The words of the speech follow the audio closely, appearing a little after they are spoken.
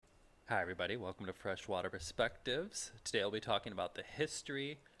Hi, everybody. Welcome to Freshwater Perspectives. Today I'll be talking about the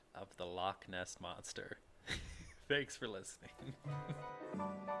history of the Loch Ness Monster. Thanks for listening.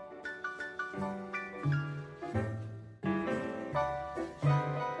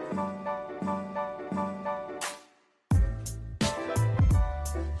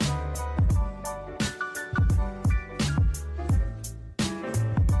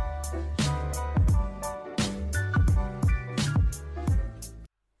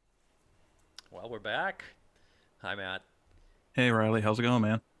 Well, we're back. Hi, Matt. Hey Riley, how's it going,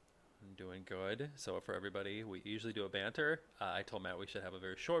 man? I'm doing good. So, for everybody, we usually do a banter. I told Matt we should have a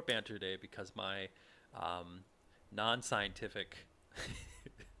very short banter today because my um, non scientific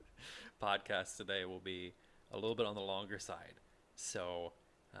podcast today will be a little bit on the longer side. So,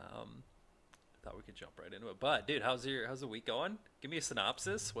 um, thought we could jump right into it. But dude, how's the week going? Give me a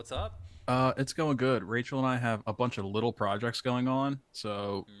synopsis. What's up? It's going good. Rachel and I have a bunch of little projects going on.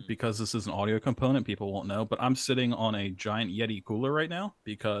 So Mm, because this is an audio component, people won't know, but I'm sitting on a giant Yeti cooler right now mm-hmm.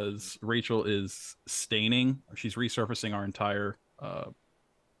 because Rachel is staining, she's resurfacing our entire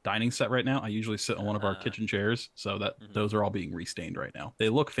dining set right now. I usually sit on one of our Uh, kitchen chairs, so that mm-hmm. those are all being restained right now. They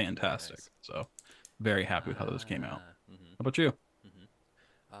look Very fantastic. nice. So very happy with how those came out. Ah, mm-hmm. How about you? Mm-hmm.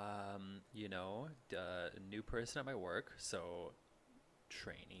 New person at my work, so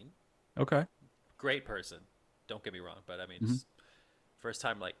training. Okay. Great person. Don't get me wrong, but I mean, Hmm. just first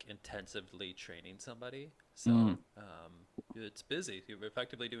time like intensively training somebody. Mm. So it's busy. You're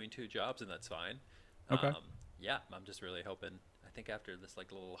effectively doing two jobs, and that's fine. Okay. Yeah, I'm just really hoping. I think after this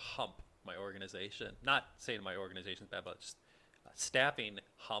like little hump, my organization, not saying my organization's bad, but just a staffing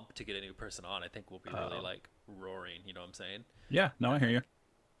hump to get a new person on, I think we'll be really Uh, like roaring. You know what I'm saying? yeah, no, I hear you.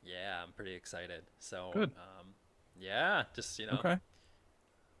 Yeah, I'm pretty excited. So, Good. yeah, just Okay.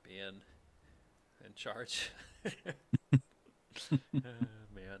 being in charge.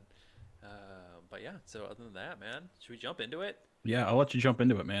 Man. But yeah, so other than that, man, should we jump into it? Yeah, I'll let you jump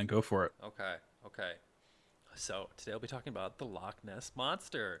into it, man. Go for it. Okay, okay. So today I'll be talking about the Loch Ness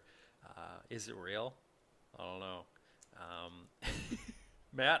Monster. Is it real? I don't know. Um,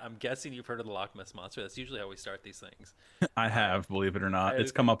 Matt, I'm guessing you've heard of the Loch Ness Monster. That's usually how we start these things. I Uh, have, believe it or not. I,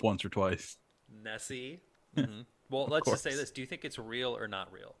 It's come up once or twice. Nessie. Well, Of let's just say this. course. Do you think it's real or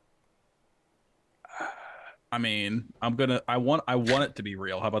not real? I mean, I want it to be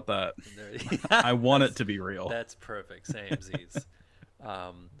real. How about that? There, I want it that's to be real. that's perfect. Same Z's.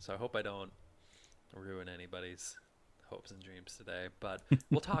 So I hope I don't ruin anybody's hopes and dreams today. But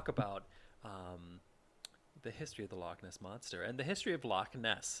we'll talk about um, the history of the Loch Ness monster and the history of Loch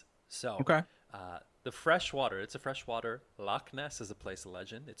Ness. So Okay. the freshwater. It's a freshwater. Loch Ness is a place of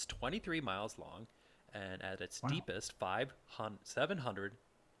legend. It's 23 miles long, and at its Wow. deepest,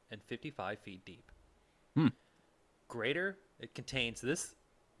 755 feet deep. Hmm. Greater, it contains this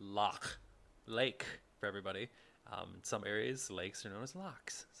loch, lake for everybody. In some areas, lakes are known as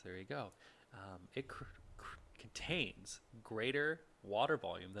lochs. So there you go. It contains greater water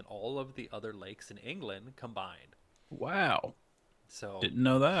volume than all of the other lakes in England combined. Wow. So Didn't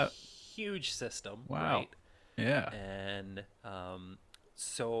know that. huge system, Wow. right? Yeah. And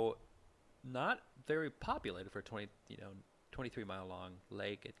so not very populated for a 23-mile long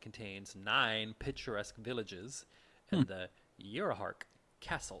lake. It contains 9 picturesque villages Hmm. and the Urquhart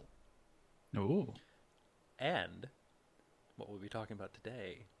Castle. Oh. And what we'll be talking about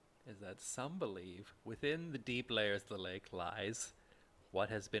today is that some believe within the deep layers of the lake lies what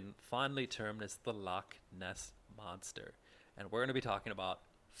has been fondly termed as the Loch Ness Monster. And we're going to be talking about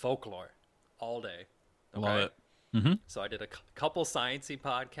folklore all day. Love Okay? it. Hmm. So I did a couple sciencey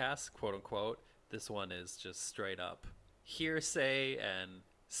podcasts, quote unquote. This one is just straight up hearsay and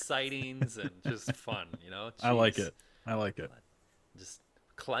sightings and just fun, I like Jeez. it. I like it. Just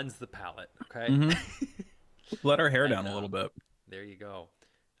cleanse the palate, okay? Hmm. Let our hair And down a little bit. there you go.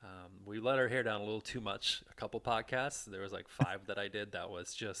 We let our hair down a little too much. A couple podcasts. There was like 5 that I did that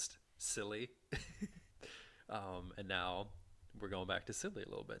was just silly, and now we're going back to silly a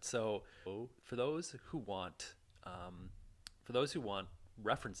little bit. So for those who want, um, for those who want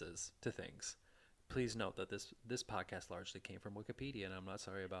references to things, please note that this podcast largely came from Wikipedia, and I'm not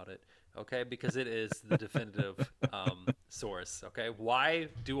sorry about it. Okay, because it is the definitive source. Okay, why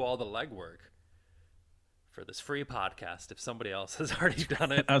do all the legwork for this free podcast if somebody else has already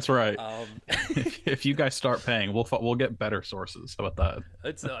done it? That's right. Um, If you guys start paying, we'll get better sources. How about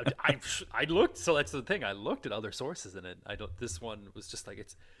it's I looked, so that's the thing. I looked at other sources in it. I don't. This one was just like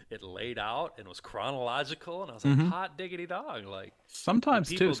it laid out and was chronological, and I was that? like, Hmm. hot diggity dog, like the Sometimes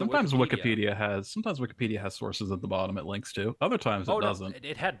too. people, the Wikipedia. Sometimes Wikipedia has sources at the bottom it links to. Other times it Oh no, doesn't.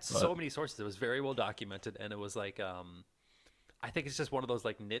 it had But so many sources. It was very well documented, and it was like I think it's just one of those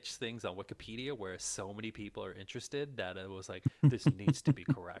like niche things on Wikipedia where so many people are interested that it was like this needs to be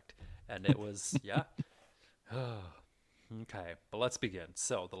correct, and it was yeah. Okay, but let's begin.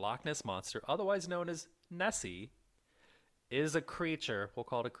 So the Loch Ness monster, otherwise known as Nessie, is a creature. We'll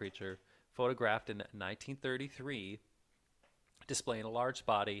call it a creature. Photographed in 1933, displaying a large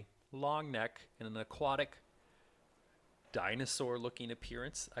body, long neck, and an aquatic dinosaur-looking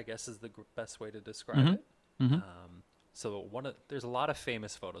appearance. I guess is the best way to describe Hmm. it. Hmm. So there's a lot of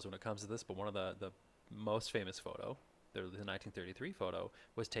famous photos when it comes to this, but one of the most famous photo, the 1933 photo,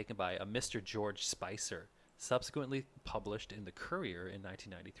 was taken by a Mr. George Spicer, subsequently published in the Courier in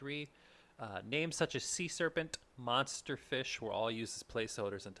 1993. Names such as sea serpent, monster fish were all used as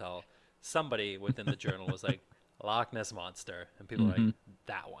placeholders until somebody within the journal was like Loch Ness monster, and people were like Hmm.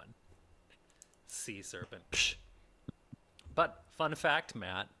 that one, sea serpent. Psh. But fun fact,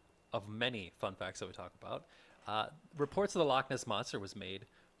 Matt, of many fun facts that we talk about, reports of the Loch Ness monster was made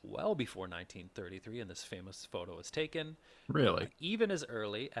well before 1933, and this famous photo was taken, Really? even as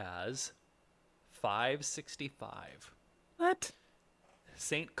early as 565. What?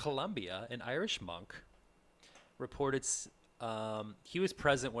 Saint Columba, an Irish monk, reported he was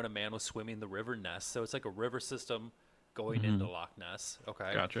present when a man was swimming the River Ness. So it's like a river system going into Hmm. Loch Ness.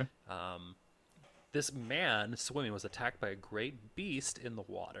 Okay. Gotcha. This man swimming was attacked by a great beast in the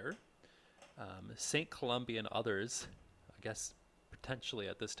water. Saint Columba and others, I guess potentially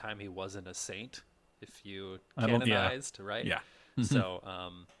at this time he wasn't a saint if you I don't. Yeah. canonized, right? Yeah. Hmm. So,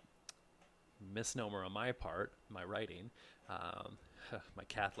 misnomer on my part, my writing. Um, my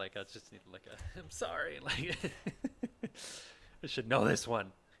Catholic, I just need like a, I'm sorry, like, I should know this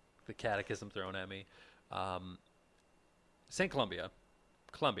one. The catechism thrown at me. Um, Saint Columbia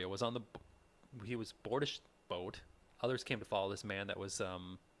was on the he was board a boat. Others came to follow this man that was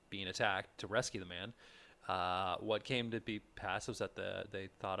being attacked to rescue the man. What came to be passed was that they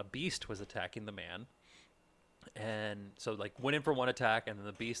thought a beast was attacking the man, and so like went in for one attack, and then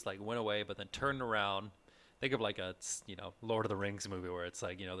the beast like went away, but then turned around. Think of like a Lord of the Rings movie where it's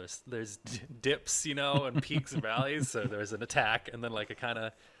like there's dips and peaks and valleys. So there's an attack, and then like a kind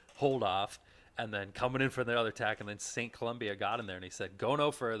of hold off, and then coming in for the other attack, and then Saint Columbia got in there and he said, "Go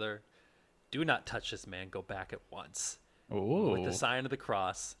no further. Do not touch this man. Go back at once." With the Oh. sign of the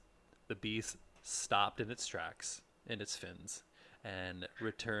cross, the beast stopped in its tracks, in its fins, and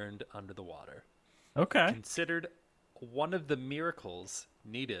returned under the water. Okay. Considered one of the miracles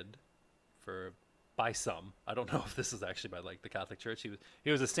needed for by some. I don't know if this is actually by like the Catholic Church.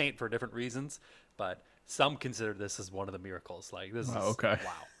 He was a saint for different reasons, but some consider this as one of the miracles. Like this Oh, is okay.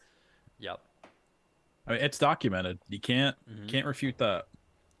 wow. Yep. I mean, it's documented. You can't refute that.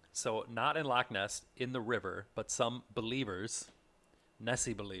 So not in Loch Ness, in the river, but some believers,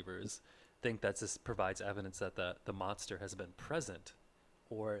 Nessie believers, think that this provides evidence that the monster has been present,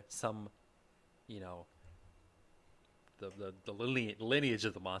 or some, you know, the lineage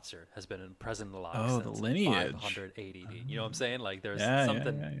of the monster has been present in the Loch Oh, the since lineage. 500 AD. You know what I'm saying? Like there's Yeah,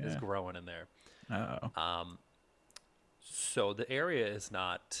 something yeah, is yeah, growing in there. yeah. Oh. So the area is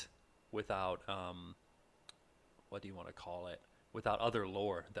not without what do you want to call it? Without other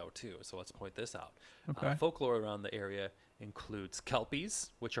lore, though, too. So let's point this out. Okay. Folklore around the area includes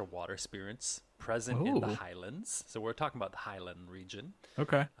kelpies, which are water spirits present in the Oh. highlands. So we're talking about the highland region.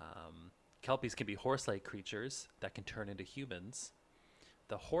 Okay. Kelpies can be horse-like creatures that can turn into humans.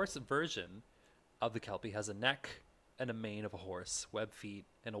 The horse version of the kelpie has a neck and a mane of a horse, webbed feet,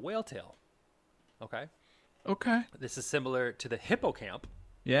 and a whale tail. Okay, Okay. this is similar to the hippocamp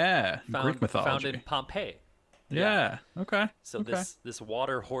Yeah. Greek found in mythology. Pompeii. Yeah. Yeah. Okay. So Okay. this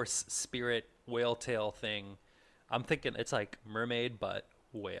water horse spirit whale tail thing, I'm thinking it's like mermaid but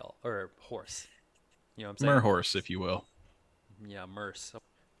whale or horse. You know what I'm saying? Merhorse, if you will. Yeah, merce.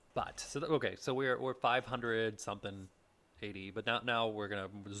 But okay, so we're 500 something 80, but now we're gonna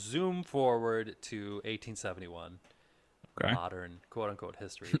zoom forward to 1871, Okay. modern quote unquote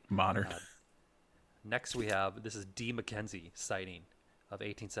history. Modern. Next we have this is D. Mackenzie sighting of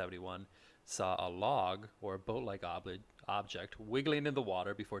 1871 saw a log or a boat-like object wiggling in the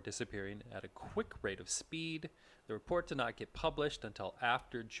water before disappearing at a quick rate of speed. The report did not get published until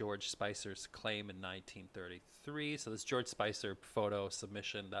after George Spicer's claim in 1933. So this George Spicer photo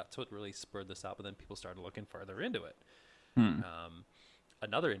submission, that's what really spurred this up, and then people started looking further into it. Hmm.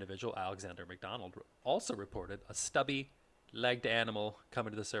 Another individual, Alexander MacDonald, also reported a stubby legged animal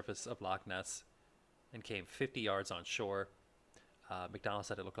coming to the surface of Loch Ness and came 50 yards on shore. McDonald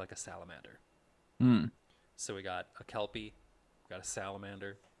said it looked like a salamander. Hmm. So we got a kelpie, we got a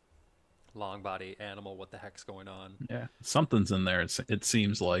salamander, long body animal. What the heck's going on? Yeah. Something's in there. It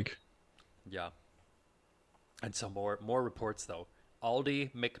seems like. Yeah. And so more reports though.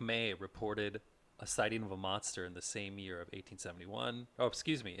 Aldi McMay reported a sighting of a monster in the same year of 1871. Oh,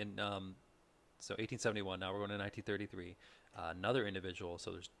 excuse me, in so 1871. Now we're going to 1933. Another individual.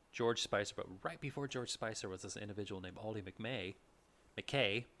 So there's George Spicer, but right before George Spicer was this individual named Aldi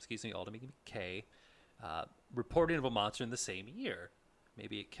McKay, excuse me, Aldi McKay, reporting of a monster in the same year.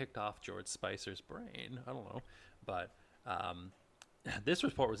 Maybe it kicked off George Spicer's brain. I don't know, but this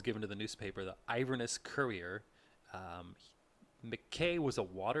report was given to the newspaper, the Iverness Courier. Um, McKay was a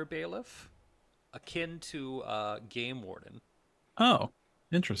water bailiff, akin to a game warden. Oh,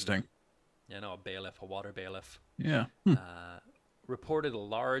 Mm-hmm. interesting. A bailiff, a water bailiff. Yeah. Hmm. Uh, Reported a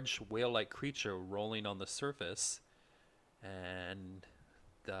large whale-like creature rolling on the surface, and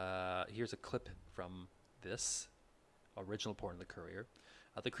here's a clip from this original report in the Courier.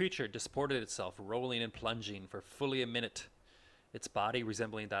 The creature disported itself, rolling and plunging for fully a minute, its body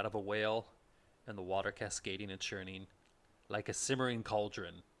resembling that of a whale, and the water cascading and churning like a simmering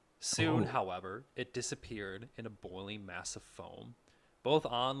cauldron. Soon, Oh. however, it disappeared in a boiling mass of foam. Both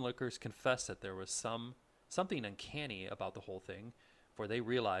onlookers confessed that there was something uncanny about the whole thing, for they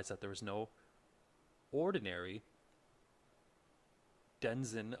realized that there was no ordinary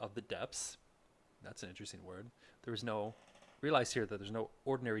denizen of the depths. That's an interesting word. There was no realized here that there's no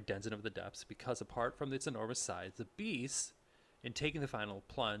ordinary denizen of the depths because apart from its enormous size, the beast, in taking the final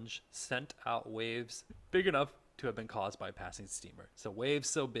plunge, sent out waves big enough to have been caused by a passing steamer. So waves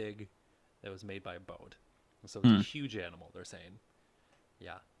so big that it was made by a boat. So it's a Hmm. huge animal, they're saying.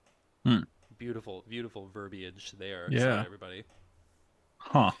 Yeah. Hmm. Beautiful, beautiful verbiage there. Sorry, Yeah. everybody.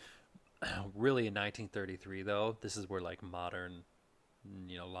 Huh. Really, in 1933, though, this is where like modern,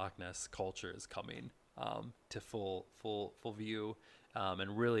 Loch Ness culture is coming to full view,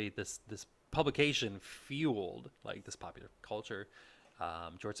 and really this publication fueled like this popular culture.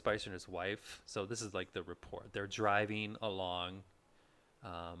 George Spicer and his wife. So this is like the report. They're driving along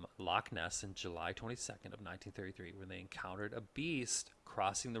Loch Ness in July 22nd of 1933 when they encountered a beast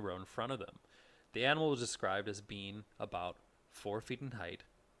crossing the road in front of them. The animal was described as being about 4 feet in height,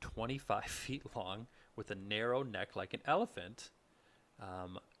 25 feet long, with a narrow neck like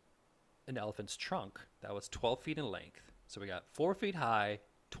um, an elephant's trunk that was 12 feet in length. So we got 4 feet high,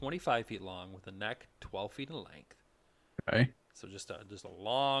 25 feet long, with a neck 12 feet in length. Okay. So just a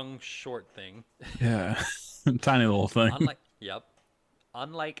long, short thing. Yeah. Tiny little thing. Yep,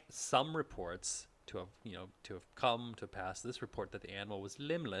 unlike some reports to have come to pass, this report that the animal was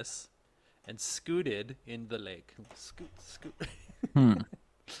limbless and scooted in the lake. Scoot, scoot. Hmm.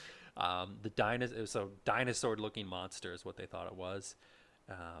 Dinosaur-looking monster is what they thought it was,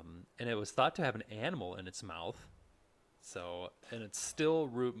 and it was thought to have an animal in its mouth. So, and it still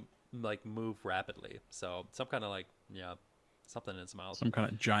like move rapidly. So some kind of like something in its mouth, Some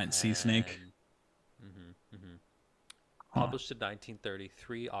kind of giant sea snake. and Huh. published in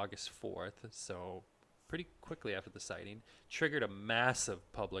 1933, August 4th. So pretty quickly after the sighting, triggered a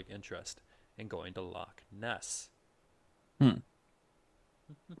massive public interest in going to Loch Ness. Hmm.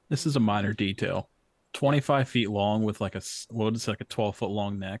 This is a minor detail. Yep. 25 feet long with like what is it, like a 12-foot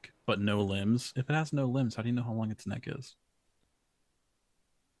long neck, but no Mm-hmm. limbs. If it has no limbs, how do you know how long its neck is?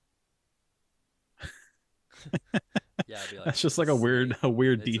 Yeah, I'd be like, That's just like it's a snake. a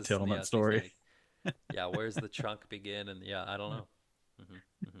weird It's a detail in yeah, that it's a story. snake. Yeah, where's the trunk begin? And yeah, I don't know.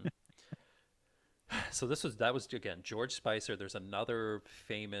 So that was again George Spicer. There's another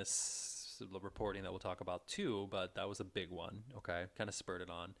famous reporting that we'll talk about too, but that was a big one. Okay, kind of spurred it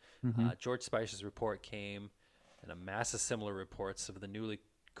on. Hmm. George Spicer's report came, and a mass of similar reports of the newly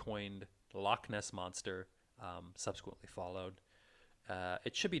coined Loch Ness monster subsequently followed.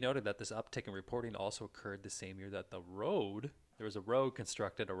 It should be noted that this uptick in reporting also occurred the same year that there was a road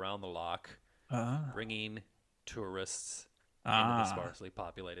constructed around the loch, Ah. bringing tourists into the Ah. sparsely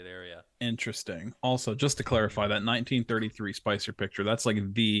populated area. Interesting. Also, just to clarify, that 1933 Spicer picture, that's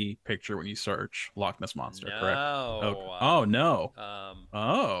like the picture when you search Loch Ness Monster, correct? Okay. No, Oh, no. um,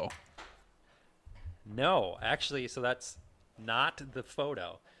 Oh, no, actually, so that's not the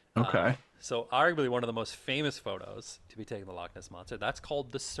photo. okay. So arguably one of the most famous photos to be taken of the Loch Ness monster. That's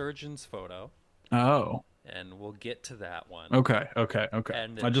called the surgeon's photo, Oh, and we'll get to that one. okay. Okay. Okay.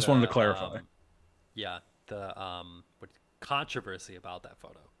 And I just wanted to clarify. yeah, the controversy about that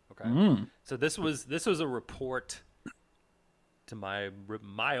photo. Okay, Mm. so this was a report to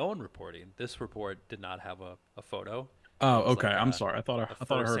my own reporting. This report did not have a photo. It Oh, was okay. like I'm sorry. a I thought I heard a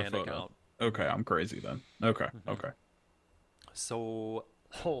first-hand photo. account. Okay, I'm crazy then. Okay. Okay. So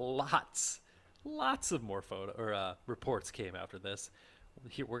lots of more photo or reports came after this.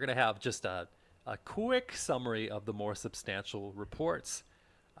 Here, we're gonna have just a quick summary of the more substantial reports.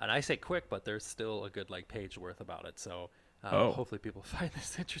 And I say quick, but there's still a good like page worth about it. So Oh, hopefully people find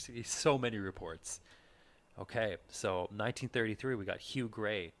this interesting. So many reports. Okay, so 1933, we got Hugh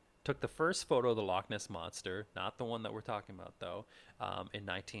Gray. Took the first photo of the Loch Ness Monster, not the one that we're talking about, though, in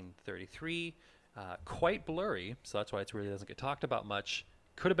 1933. Quite blurry, so that's why it really doesn't get talked about much.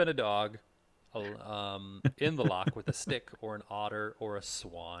 Could have been a dog in the loch with a stick, or an otter, or a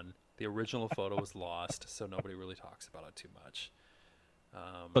swan. The original photo was lost, so nobody really talks about it too much.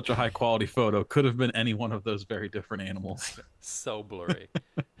 such a high quality photo. Could have been any one of those very different animals. So blurry.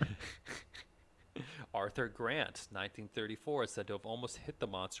 Arthur Grant, 1934, is said to have almost hit the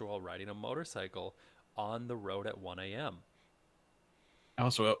monster while riding a motorcycle on the road at 1 a.m.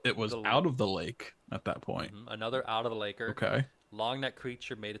 Also, it was The out of the lake at that point. Another out of the laker. Okay. Long neck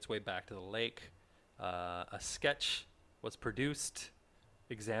creature made its way back to the lake. A sketch was produced,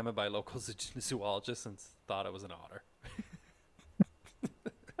 examined by local zoologists, and thought it was an otter.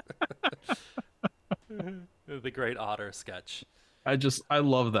 The Great Otter sketch. I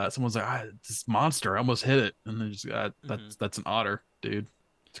love that. Someone's like, this monster, I almost hit it. And then just, Mm-hmm. that's an otter, dude.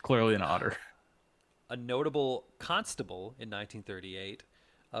 It's clearly an otter. A notable constable in 1938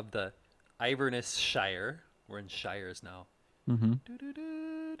 of the Iverness Shire. We're in shires now. Hmm.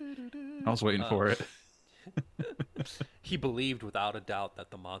 I was waiting Um, for it. he believed without a doubt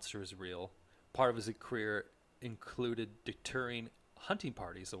that the monster is real. Part of his career included deterring hunting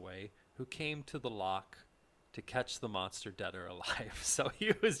parties away who came to the loch to catch the monster dead or alive. So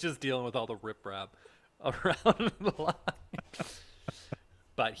he was just dealing with all the riprap around the loch.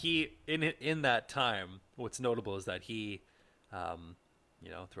 But he, in that time, what's notable is that he,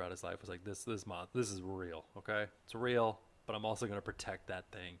 throughout his life was like, this is real, okay? It's real, but I'm also going to protect that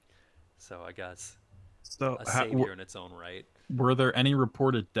thing. So I guess So, a savior in its own right. were there any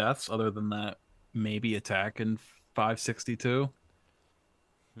reported deaths other than that maybe attack in 562?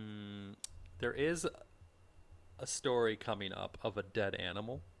 Hmm. There is a story coming up of a dead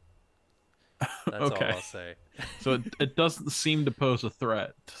animal. That's all Okay. I'll say. So it doesn't seem to pose a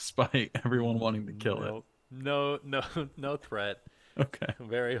threat despite everyone wanting to kill it. No, no, no, no threat. Okay.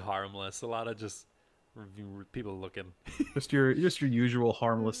 Very harmless. A lot of just people looking. Just your usual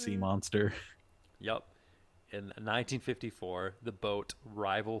harmless sea monster. Yup. In 1954, the boat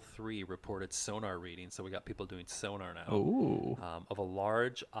Rival 3 reported sonar readings. So we got people doing sonar now, Oh. of a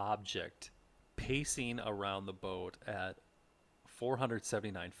large object pacing around the boat at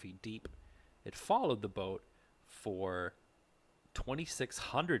 479 feet deep. It followed the boat for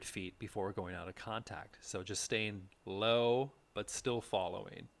 2,600 feet before going out of contact. So just staying low, but still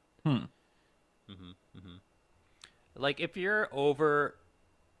following. Hmm. Like if you're over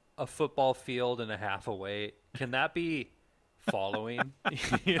a football field and a half away, can that be following?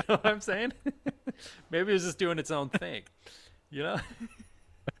 You know what I'm saying? Maybe it's just doing its own thing. You know?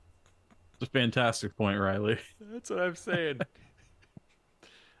 It's a fantastic point, Riley. That's what I'm saying.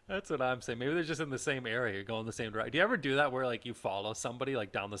 That's what I'm saying. Maybe they're just in the same area, going the same direction. Do you ever do that where like you follow somebody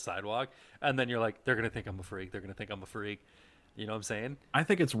like down the sidewalk and then you're like, they're gonna think I'm a freak. They're gonna think I'm a freak. You know what I'm saying? I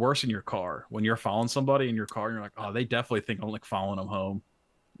think it's worse in your car when you're following somebody in your car and you're like, oh, they definitely think I'm like following them home.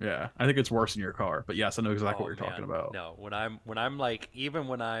 Yeah, I think it's worse in your car. But yes, I know exactly what Oh you're talking man, about. no. When I'm like, even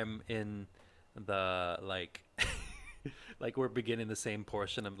when I'm in the like like we're beginning the same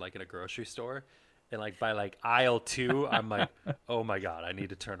portion of like in a grocery store, and like by like aisle two, I'm like, oh my god, I need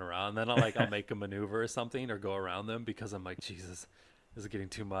to turn around. Then I'll make a maneuver or something or go around them because I'm like, Jesus, this is getting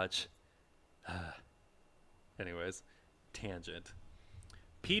too much. Anyways, tangent.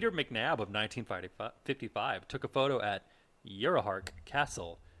 Peter McNabb of 1955 took a photo at Urquhart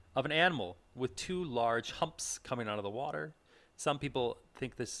Castle of an animal with two large humps coming out of the water. Some people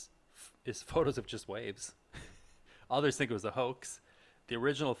think this is photos of just waves. Others think it was a hoax. The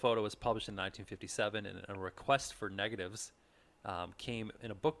original photo was published in 1957, and a request for negatives came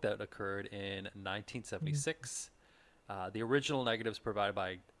in a book that occurred in 1976. The original negatives provided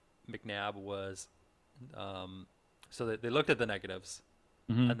by McNabb was so they looked at the negatives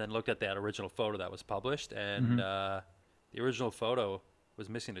Hmm. and then looked at that original photo that was published, and Hmm. the original photo was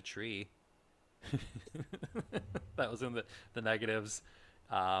missing a tree that was in the negatives.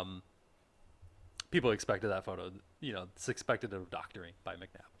 Um, People expected that photo, it's expected of doctoring by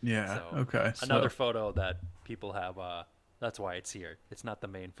McNabb. Yeah. So Okay. another So photo that people have. That's why it's here. It's not the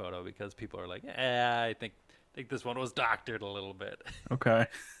main photo because people are like, yeah, I think this one was doctored a little bit. okay.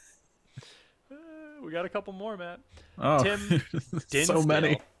 We got a couple more, Matt. Oh, Tim so many.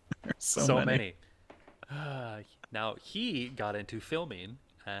 Dinsdale. There's so So many. many. Now he got into filming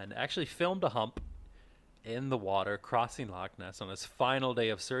and actually filmed a hump in the water crossing Loch Ness on his final day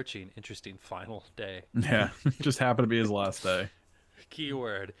of searching. Interesting final day. Yeah. Just happened to be his last day.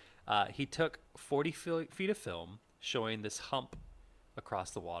 Keyword. He took 40 feet of film showing this hump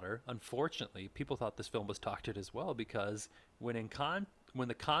across the water. Unfortunately, people thought this film was doctored as well because when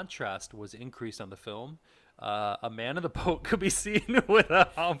the contrast was increased on the film, a man in the boat could be seen with a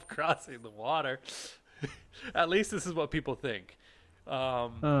hump crossing the water. At least this is what people think.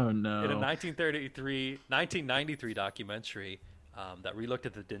 Oh In a no. 1993 documentary that relooked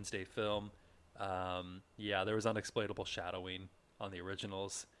at the Dinsday film, yeah, there was unexplainable shadowing on the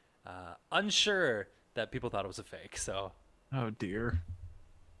originals. Unsure that people thought it was a fake, so Oh dear.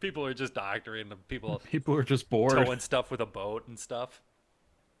 people are just doctoring the people People are just bored. towing stuff with a boat and stuff.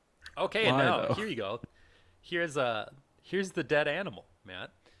 Okay, and Why now though? here you go. Here's the dead animal,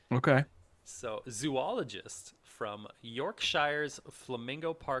 Matt. Okay. So, zoologists from Yorkshire's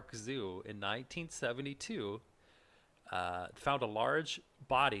Flamingo Park Zoo in 1972 found a large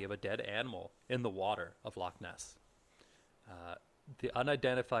body of a dead animal in the water of Loch Ness. The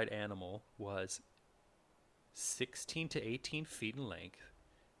unidentified animal was 16 to 18 feet in length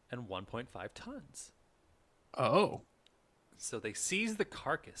and 1.5 tons. Oh. So they seized the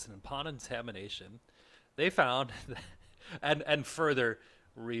carcass, and upon examination, they found, and further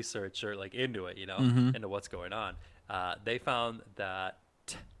research or like into it, Mm-hmm. into what's going on, they found that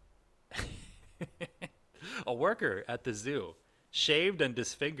a worker at the zoo shaved and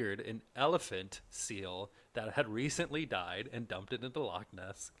disfigured an elephant seal that had recently died and dumped it into Loch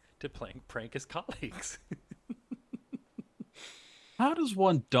Ness to prank his colleagues. How does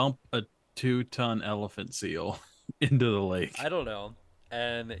one dump a 2-ton elephant seal into the lake? I don't know.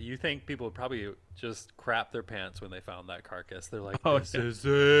 And you think people would probably just crap their pants when they found that carcass. They're like, Oh this yeah. is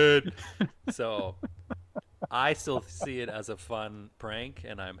it. So I still see it as a fun prank,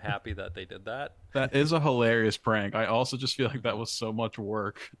 and I'm happy that they did that. That is a hilarious prank. I also just feel like that was so much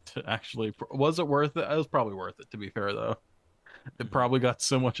work to actually. Was it worth it? It was probably worth it, to be fair, though. It Mm-hmm. probably got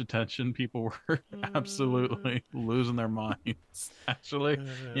so much attention. People were absolutely losing their minds. Actually,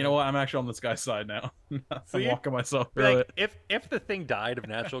 you know what? I'm actually on this guy's side now. I'm See? walking myself Be through like, it. if the thing died of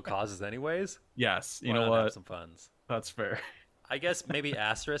natural causes anyways, Yes, you why know not have what? some funs? That's fair. I guess maybe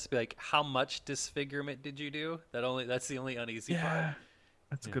asterisk, be like, how much disfigurement did you do? That's the only uneasy part. Yeah,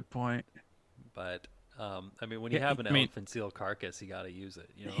 that's a Yeah. good point. But I mean, when you Yeah, have an I mean, elephant seal carcass, you got to use it.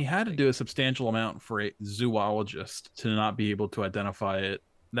 he had to Like, do a substantial amount for a zoologist to not be able to identify it.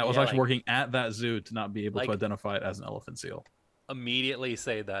 That was yeah, actually working at that zoo to not be able to like identify it as an elephant seal. immediately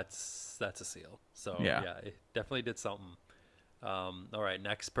say that's a seal. So Yeah. yeah, it definitely did something. All right,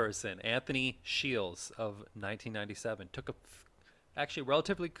 next person, Anthony Shields of 1997 took a actually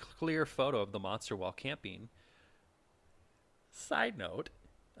relatively clear photo of the monster while camping. Side note.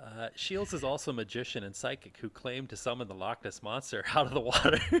 Shields is also a magician and psychic who claimed to summon the Loch Ness monster out of the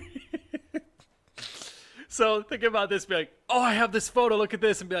water. So think about this, be like, "Oh, I have this photo. Look at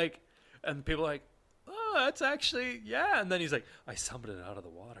this," and be like, and people are like, "Oh, that's actually yeah." And then he's like, "I summoned it out of the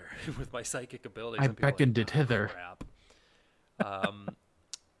water with my psychic abilities," I and people are like, beckoned it "Oh hither. crap." Um,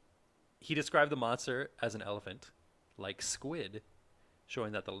 he described the monster as an elephant, like squid,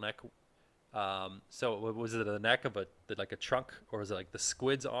 showing that the neck. So was it the neck of like a trunk, or was it like the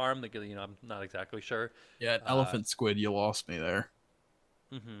squid's arm? I'm not exactly sure. Yeah, an Uh, elephant squid, you lost me there.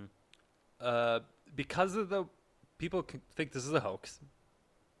 mhm. uh, because of the people think this is a hoax.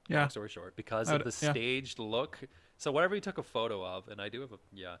 Long Yeah, story short, because of the yeah. staged look. So whatever he took a photo of, and I do have a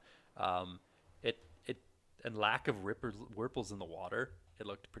it and lack of ripples in the water, it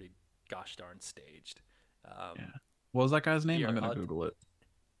looked pretty gosh darn staged. Yeah. Um, What was that guy's name? I'm here, gonna Google it.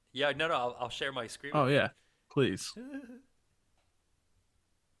 yeah, no, I'll share my screen Oh with you. yeah, please.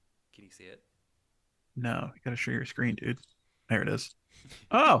 Can you see it? No, you gotta share your screen, dude. There it is.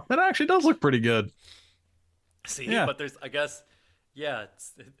 Oh, that actually does look pretty good. See, Yeah, but there's, I guess, yeah.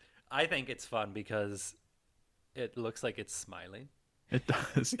 I think it's fun because it looks like it's smiling. it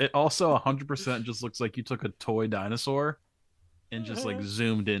does. It also 100% just looks like you took a toy dinosaur and just like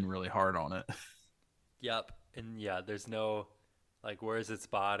zoomed in really hard on it. Yep, and yeah, there's no like where's its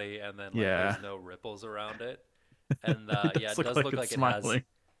body, and then like Yeah, there's no ripples around it, and it yeah, does it look does like look it's like it has smiling.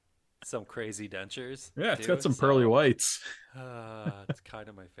 some crazy dentures Yeah, it's got too. some pearly So whites. it's kind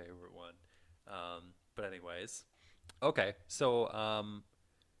of my favorite one. But anyways, okay, so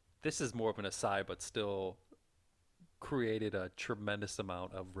this is more of an aside, but still created a tremendous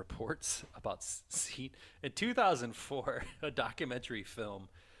amount of reports about scene. In 2004, a documentary film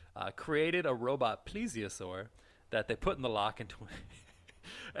created a robot plesiosaur that they put in the lock into,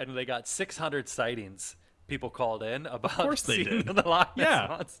 and they got 600 sightings. People called in Of about course they seeing did. the Loch Ness Yeah,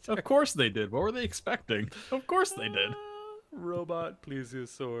 monster. of course they did. What were they expecting? Of course they did. Robot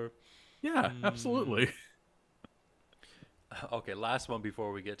plesiosaur. Yeah, Hmm. absolutely. Okay, last one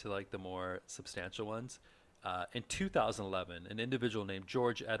before we get to like the more substantial ones. In 2011, an individual named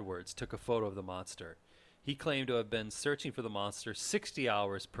George Edwards took a photo of the monster. He claimed to have been searching for the monster 60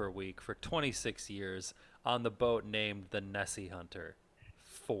 hours per week for 26 years on the boat named the Nessie Hunter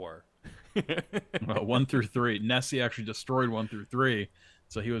 4. Well, 1 through 3. Nessie actually destroyed 1 through 3,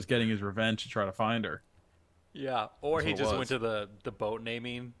 so he was getting his revenge to try to find her. Yeah, or That's he what it just went was. to the boat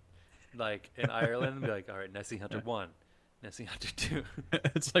naming like in Ireland and be like, all right, Nessie Hunter 1, Nessie Hunter 2.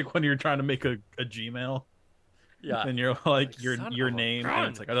 It's like when you're trying to make a Gmail Yeah. and you're like Like, son your of a name, and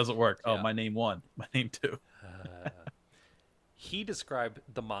it's gun. like, oh, it doesn't work. Oh, Yeah. my name 1, my name 2. He described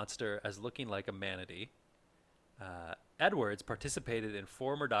the monster as looking like a manatee. Edwards participated in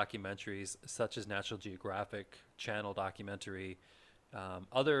former documentaries such as National Geographic Channel documentary.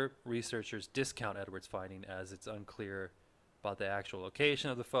 Other researchers discount Edwards' finding as it's unclear about the actual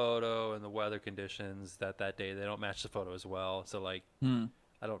location of the photo and the weather conditions that day. They don't match the photo as well. So like, Hmm.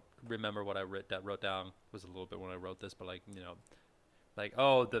 I don't remember what I wrote down was a little bit when I wrote this, but like like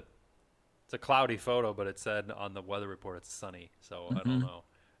oh it's a cloudy photo, but it said on the weather report it's sunny. So I don't Mm-hmm. know.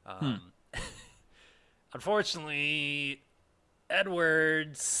 Hmm. Unfortunately,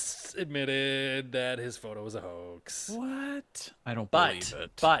 Edwards admitted that his photo was a hoax. What? I don't believe But,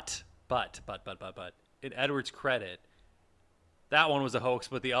 it. but, in Edwards' credit, that one was a hoax,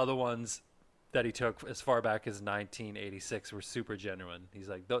 but the other ones that he took as far back as 1986 were super genuine. He's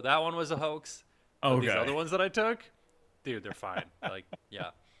like, that one was a hoax, but these Okay. other ones that I took, dude, they're fine. Like, yeah.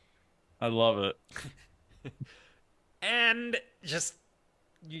 I love it. And just,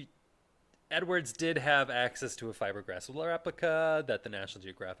 you, Edwards did have access to a fiberglass replica that the National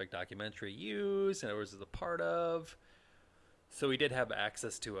Geographic documentary used, and Edwards was a part of. So he did have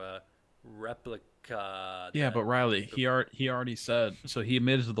access to a replica Yeah, that but Riley, the he already said, so he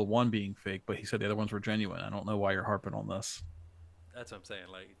admitted to the one being fake, but he said the other ones were genuine. I don't know why you're harping on this. that's what I'm saying.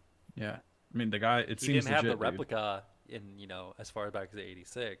 Like Yeah. I mean, the guy, it he seems didn't have the legit, dude. replica in as far back as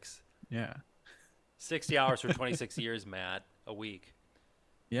 '86. Yeah. 60 hours for 26 years, Matt, a week.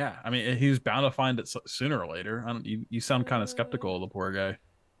 Yeah. I mean, he was bound to find it sooner or later. I don't, you sound kind of skeptical of the poor guy.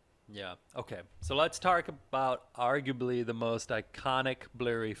 Yeah. Okay. So let's talk about arguably the most iconic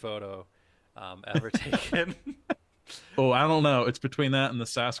blurry photo ever taken. Oh, I don't know. It's between that and the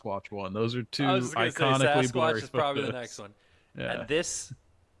Sasquatch one. Those are I was two just gonna say iconically blurry Sasquatch is probably the next photos. one, Yeah. and this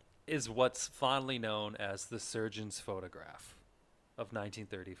is what's fondly known as the surgeon's photograph of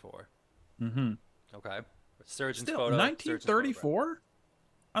 1934. Mm-hmm. Okay, surgeon's Still, photo, surgeon's photograph. 1934?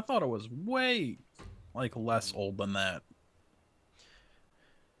 I thought it was way like less old than that.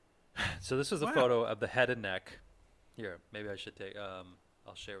 So this was a Wow. photo of the head and neck. Here, maybe I should take.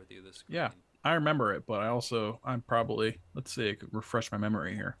 I'll share with you the screen. Yeah, I remember it, but I'm probably, let's see, I could refresh my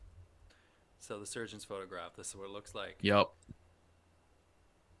memory here. So the surgeon's photograph. This is what it looks like. Yep.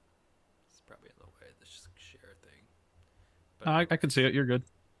 It's probably in the way of the share thing. But I can see it. You're good.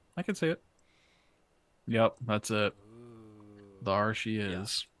 I can see it. Yep, that's it. ooh, There she yeah.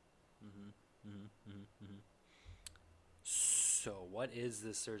 is. So what is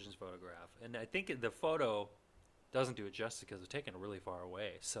this surgeon's photograph? And I think the photo doesn't do it justice because it's taken really far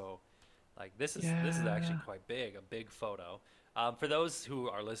away. So, like this is actually Yeah. quite big, a big photo. For those who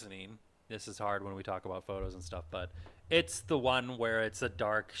are listening, this is hard when we talk about photos and stuff, but it's the one where it's a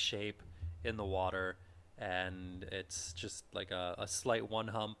dark shape in the water, and it's just like a slight one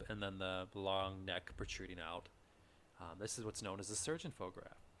hump, and then the long neck protruding out. This is what's known as the surgeon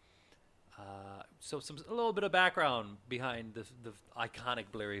photograph. So a little bit of background behind the iconic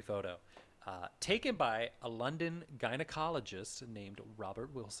blurry photo. Taken by a London gynecologist named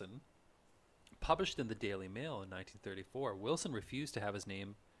Robert Wilson, published in the Daily Mail in 1934. Wilson refused to have his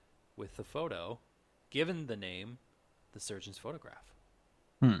name with the photo, given the name the surgeon's photograph.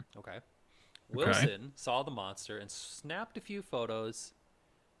 Hmm. Okay. Okay. Wilson saw the monster and snapped a few photos,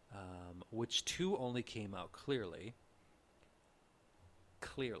 which two only came out clearly.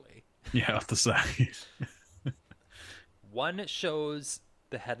 Clearly. You have to say. One shows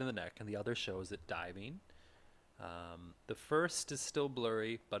the head and the neck, and the other shows it diving. The first is still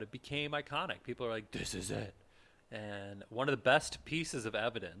blurry, but it became iconic. People are like, this is it. And one of the best pieces of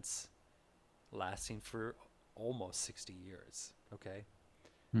evidence lasting for almost 60 years. Okay.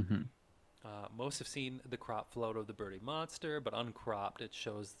 Hmm. Most have seen the crop photo of the birdie monster, but uncropped, it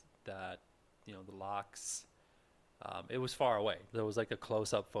shows that, the locks. It was far away. There was like a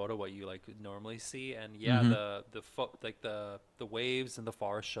close-up photo, what you like normally see, and yeah, Hmm. the waves and the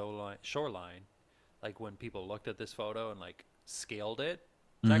far shoreline, like when people looked at this photo and like scaled it,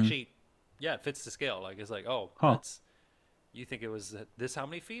 it's Hmm. actually, yeah, it fits the scale. Like it's like, oh, Huh. you think it was this how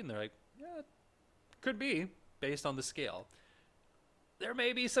many feet, and they're like, yeah, it could be based on the scale. There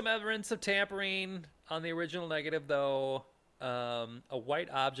may be some evidence of tampering on the original negative, though. A white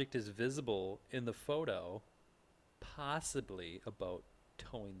object is visible in the photo, possibly about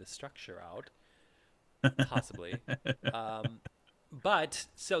towing the structure out. Possibly. Um, but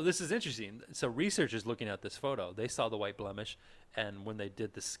so this is interesting. So researchers looking at this photo, they saw the white blemish, and when they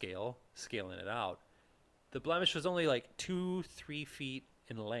did the scaling it out, the blemish was only like 2-3 feet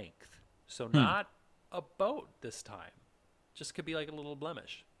in length. So Hmm. not a boat this time. Just could be like a little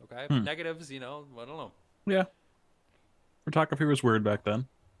blemish. Okay, Hmm. negatives. I don't know. Yeah. Photography was weird back then.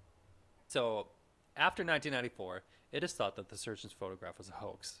 So after 1994, it is thought that the surgeon's photograph was a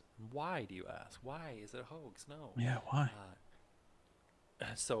hoax. Why, do you ask? Why is it a hoax? No. Yeah, why?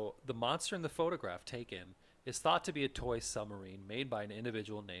 So the monster in the photograph taken is thought to be a toy submarine made by an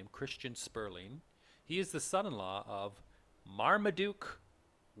individual named Christian Sperling. He is the son-in-law of Marmaduke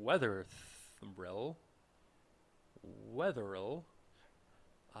Wetherill. Wetherill.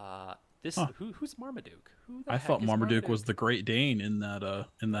 This Huh. who's Marmaduke? Who the I thought heck is Marmaduke was Marmaduke? the Great Dane in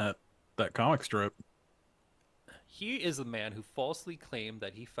that comic strip. He is the man who falsely claimed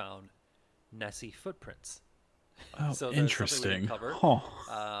that he found Nessie footprints. Oh, So there's something we didn't interesting. cover.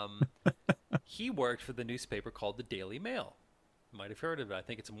 Huh. Um, he worked for the newspaper called the Daily Mail. You might have heard of it. I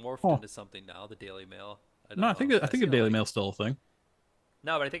think it's morphed Huh. into something now. The Daily Mail. I No, don't know. I I think see the it on Daily like Mail's still a thing.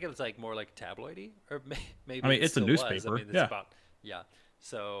 no, but I think it was like more like tabloidy, or I maybe mean, it it's a still was. I newspaper. mean, it's Yeah. about yeah.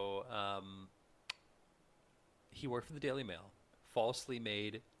 So he worked for the Daily Mail, falsely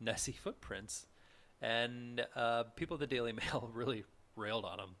made Nessie footprints, and people at the Daily Mail really railed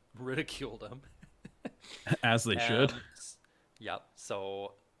on him, ridiculed him. As they should. Um, yeah,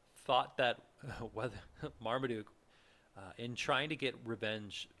 so thought that whether Marmaduke, in trying to get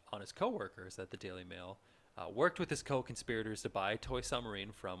revenge on his coworkers at the Daily Mail, worked with his co-conspirators to buy a toy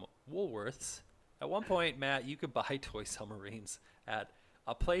submarine from Woolworths. At one point, Matt, you could buy toy submarines at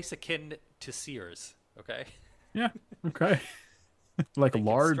a place akin to Sears. Okay, Yeah. Okay. Like they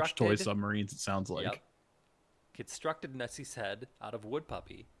large toy constructed, submarines, it sounds yep, like. constructed Nessie's head out of wood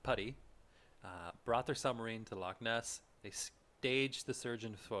putty, brought their submarine to Loch Ness. They staged the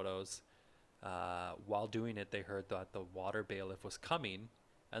surgeon's photos. While doing it, they heard that the water bailiff was coming,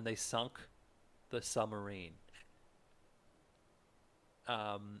 and they sunk the submarine.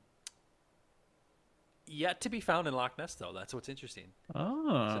 Um, Yet to be found in Loch Ness, though. That's what's interesting.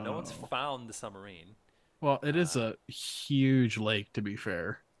 So no one's Oh. found the submarine. Well, it is Uh, a huge lake, to be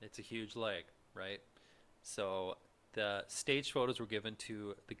fair. it's a huge lake, right? So the stage photos were given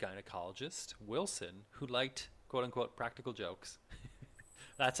to the gynecologist Wilson, who liked "quote unquote" practical jokes.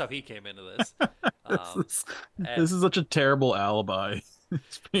 That's how he came into this. This Um, is and this is such a terrible alibi.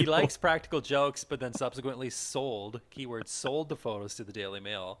 These he people. likes practical jokes, but then subsequently keyword sold the photos to the Daily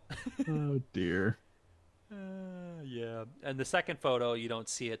Mail. Oh dear. Yeah. And the second photo, you don't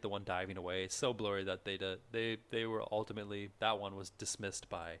see it. The one diving away, it's so blurry that they were ultimately that one was dismissed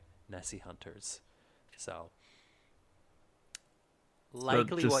by Nessie hunters. So So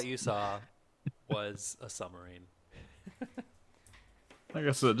likely what just you saw was a submarine. like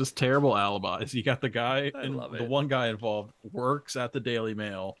I said, just terrible alibis. You got the guy I and love the it. one guy involved works at the Daily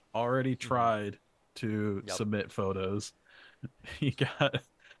Mail, already Hmm. tried to Yep. submit photos. You got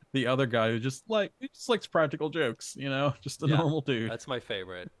the other guy who he just likes practical jokes, just a Yeah. normal dude. That's my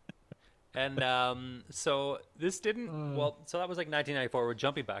favorite. And so this didn't Uh, well. So that was like 1994. We're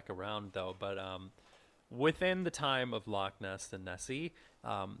jumping back around though, but within the time of Loch Ness and Nessie,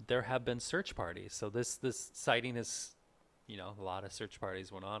 there have been search parties. So this sighting is, a lot of search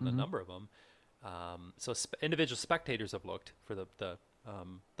parties went on, a mhm. number of them. So individual spectators have looked for the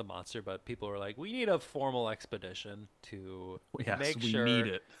monster, but people were like, we need a formal expedition to Yes, make we need sure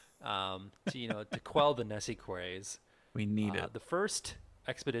it. to quell the Nessie craze. We need it. The first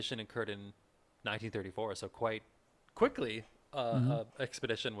expedition occurred in 1934, so quite quickly, Hmm.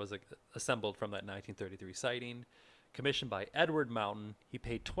 expedition was assembled from that 1933 sighting, commissioned by Edward Mountain. He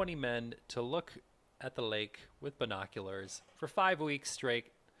paid 20 men to look at the lake with binoculars for 5 weeks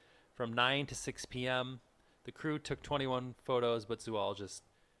straight, from 9 to 6 p.m. The crew took 21 photos, but zoologists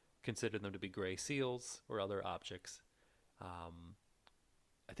considered them to be gray seals or other objects. Um,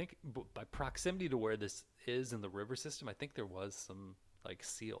 I think by proximity to where this is in the river system, I think there was some like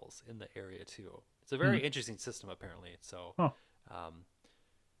seals in the area too. It's a Hmm. very interesting system apparently. So, Oh, um,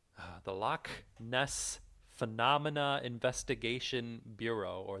 the Loch Ness Phenomena Investigation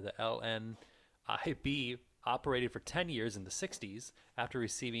Bureau, or the LNIB, operated for 10 years in the 60s after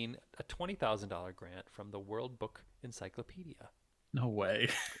receiving a $20,000 grant from the World Book Encyclopedia. no way.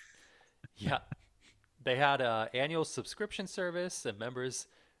 Yeah, they had a annual subscription service, and members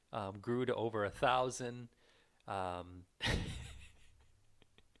grew to over 1,000. Um,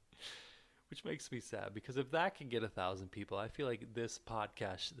 which makes me sad because if that can get 1,000 people, I feel like this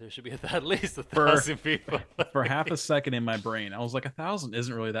podcast there should be at least a For thousand people. for half a second in my brain, I was like, 1,000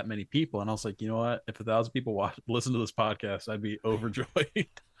 isn't really that many people, and I was like, you know what? If 1,000 people listen to this podcast, I'd be overjoyed.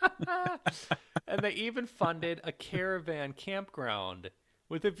 And they even funded a caravan campground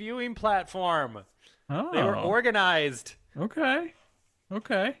with a viewing platform. They were Oh, organized. okay,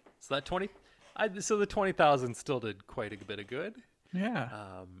 okay, So that 20, so the 20,000 still did quite a bit of good.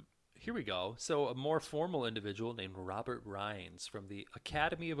 yeah. Here we go. So a more formal individual named Robert Rhines from the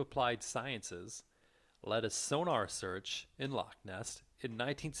Academy of Applied Sciences led a sonar search in Loch Ness in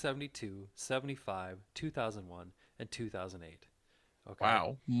 1972, 75, 2001, and 2008. Okay.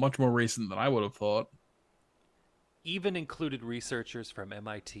 Wow, much more recent than I would have thought. Even included researchers from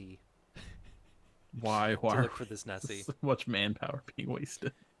MIT Why? Why to are look for this Nessie. so much manpower being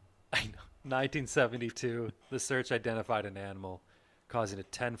wasted? I know. 1972, the search identified an animal causing a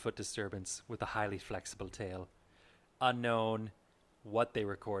 10-foot disturbance with a highly flexible tail. Unknown what they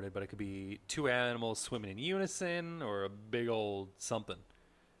recorded, but it could be two animals swimming in unison or a big old something.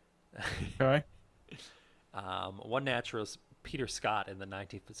 Okay. One naturalist, Peter Scott, in the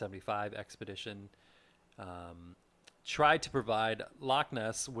 1975 expedition, tried to provide Loch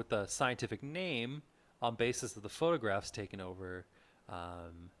Ness with a scientific name on basis of the photographs taken over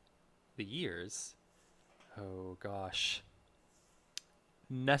the years. Oh gosh.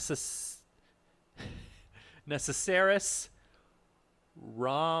 Necessaris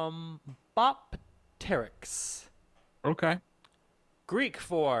rhombopteryx. Okay. Greek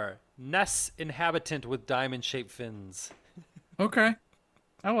for Ness inhabitant with diamond-shaped fins. Okay.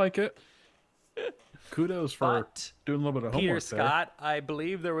 I like it. Kudos for But doing a little bit of Peter homework there. Scott, I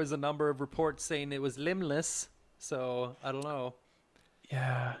believe there was a number of reports saying it was limbless. So I don't know.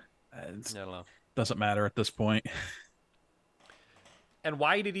 Yeah. I It don't know. doesn't matter at this point. And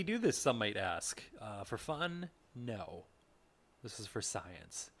why did he do this, some might ask? For fun? No. This is for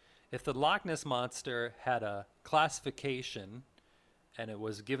science. If the Loch Ness Monster had a classification, and it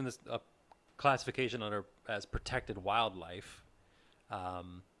was given this a classification under as protected wildlife,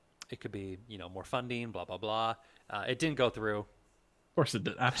 it could be, more funding, blah, blah, blah. It didn't go through. Of course it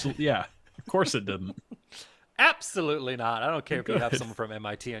did. Absolutely. Yeah. Of course it didn't. Absolutely not. I don't care if you have Good. someone from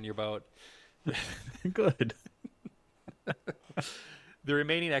MIT on your boat. Good. The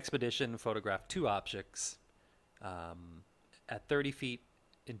remaining expedition photographed two objects at 30 feet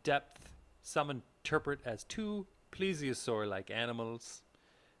in depth. Some interpret as two plesiosaur-like animals,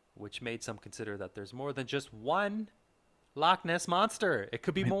 which made some consider that there's more than just one Loch Ness monster. It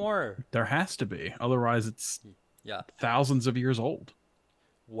could be more. There has to be. Otherwise, it's Yeah. thousands of years old.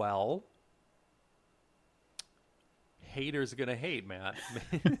 Well, haters gonna hate, Matt.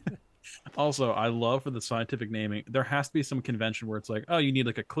 Also, I love for the scientific naming, there has to be some convention where it's like, oh, you need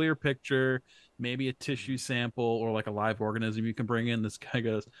like a clear picture, maybe a tissue sample, or like a live organism you can bring in. This guy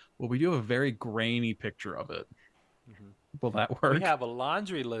goes, well, we do have a very grainy picture of it. Will that work? We have a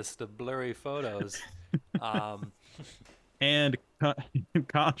laundry list of blurry photos. Um, And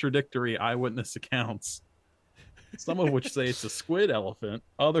contradictory eyewitness accounts, some of which say it's a squid elephant,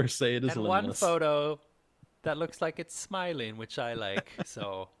 others say it is and one limbless. photo that looks like it's smiling, which I like.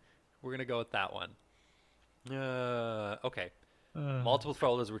 So we're gonna go with that one. Okay. Multiple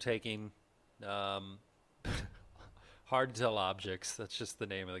photos were taking. Hard to tell objects. That's just the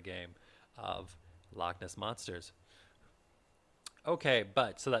name of the game of Loch Ness monsters. Okay,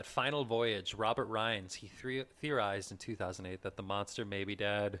 so that final voyage, Robert Rhines, he theorized in 2008 that the monster may be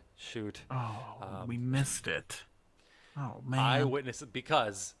dead. Shoot. Oh, we missed it. Oh man.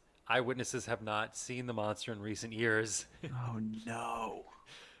 Because eyewitnesses have not seen the monster in recent years. Oh no.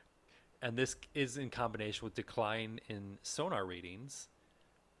 And this is in combination with decline in sonar readings.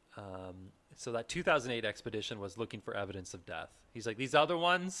 So that 2008 expedition was looking for evidence of death. He's like, these other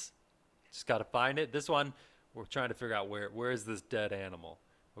ones, just got to find it. This one, we're trying to figure out where is this dead animal.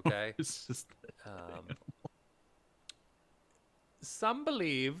 Okay. It's just Some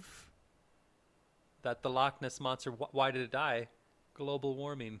believe that the Loch Ness monster, why did it die? Global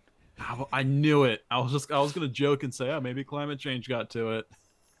warming. I knew it. I was gonna joke and say, oh, maybe climate change got to it.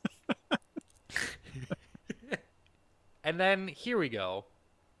 And then here we go.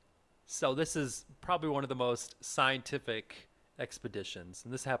 So this is probably one of the most scientific expeditions,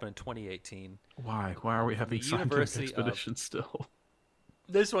 and this happened in 2018. Why? Why are we having The scientific University expeditions still?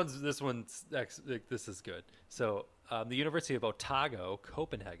 This is good. So the University of Otago,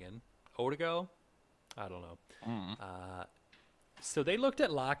 Copenhagen, Otago, I don't know. So they looked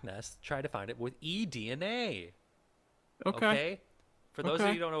at Loch Ness, tried to find it with eDNA. Okay. For those of Okay.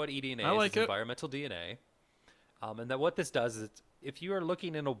 you who don't know what eDNA I is, like it's it. environmental DNA. And that what this does is, if you are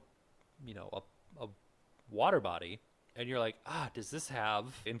looking in a a water body, and you're like, does this have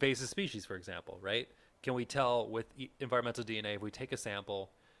invasive species, for example, right? Can we tell with environmental DNA if we take a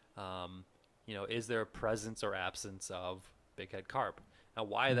sample, is there a presence or absence of big head carp? Now,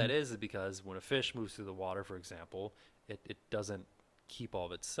 why Hmm. that is because when a fish moves through the water, for example, it doesn't keep all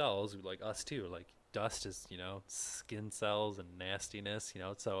of its cells, like us too. Like dust is, skin cells and nastiness,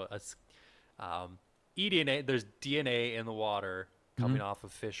 so it's eDNA. There's DNA in the water Hmm. coming off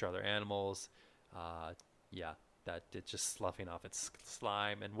of fish or other animals. Uh, yeah, that it's just sloughing off its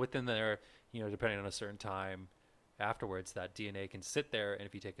slime, and within there, depending on a certain time afterwards, that DNA can sit there, and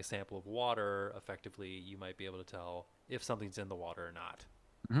if you take a sample of water, effectively, you might be able to tell if something's in the water or not.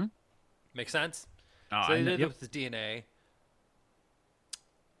 Hmm. Make sense? Oh, So I they know. did it Yep. with the DNA,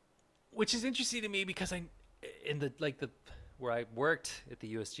 which is interesting to me because in the where I worked at the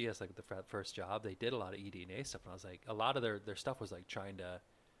USGS, like the first job, they did a lot of eDNA stuff, and I was like, a lot of their stuff was like trying to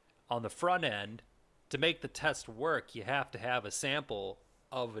on the front end to make the test work, you have to have a sample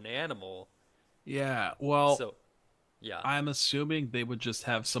of an animal. Yeah. Well, So, yeah, I'm assuming they would just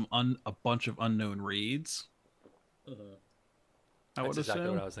have a bunch of unknown reads. I would that's exactly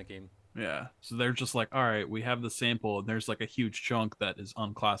what assume. I was thinking. Yeah. So they're just like, all right, we have the sample, and there's like a huge chunk that is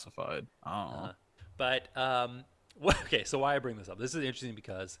unclassified. Oh. Uh, but okay, so why I bring this up? This is interesting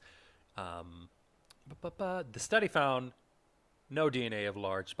because um, the study found no DNA of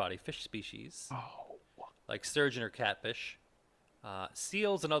large body fish species Oh. like sturgeon or catfish.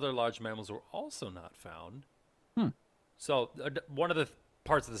 Seals and other large mammals were also not found. Hmm. So one of the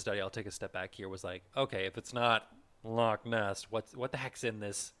parts of the study, I'll take a step back here, was like, okay, if it's not Loch Ness, what the heck's in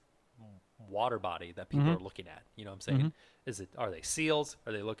this water body that people Hmm. are looking at? You know what I'm Hmm. saying? Are they seals?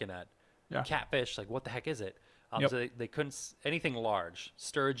 Are they looking at Yeah. catfish? Like, what the heck is it? Yep. So they couldn't anything large,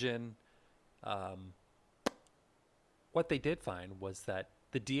 sturgeon. Um, what they did find was that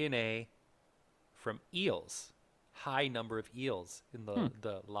the DNA from eels, high number of eels in Hmm.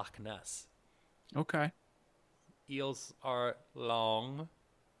 the Loch Ness. Okay. Eels are long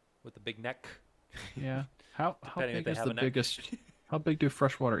with a big neck, Yeah. How depending if big they is have the a neck. biggest? How big do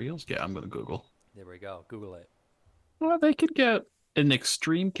freshwater eels get? I'm gonna Google. There we go. Google it. Well, they could get in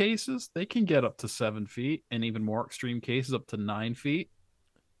extreme cases, they can get up to 7 feet, and even more extreme cases up to 9 feet.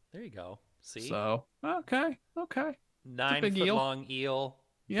 There you go. See, So okay, okay, it's a nine big foot eel. long eel,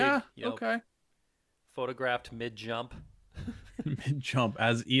 Yeah, big, okay. photographed mid jump. Mid jump,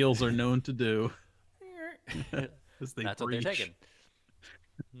 as eels are known to do, as they That's what they're taking.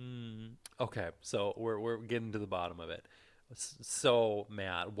 breach. Okay, so we're getting to the bottom of it. So,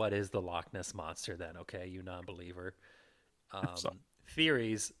 Matt, what is the Loch Ness monster then? Okay, you non-believer. So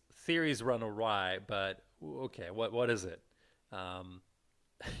Theories run awry, but okay, what is it? Um,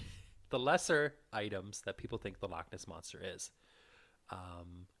 the lesser items that people think the Loch Ness monster is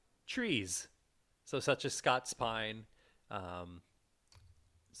trees, so such as Scots pine. Um,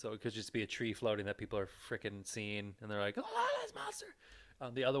 so it could just be a tree floating that people are freaking seeing, and they're like, "Oh, Loch Ness monster."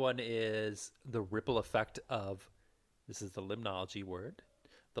 The other one is the ripple effect of this is the limnology word,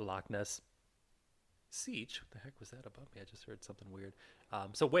 the Loch Ness siege. What the heck was that above me? I just heard something weird.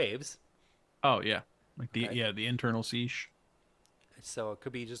 So waves. oh yeah, like the Okay. yeah the internal siege. So it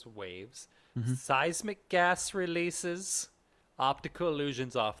could be just waves. Hmm. Seismic gas releases, optical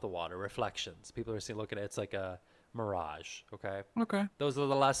illusions off the water, reflections. People are seeing looking at it, it's like a mirage. Okay. Okay, Those are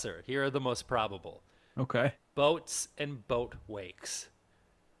the lesser. Here are the most probable. okay, Boats and boat wakes.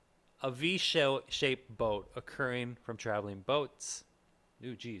 A V-shaped boat occurring from traveling boats.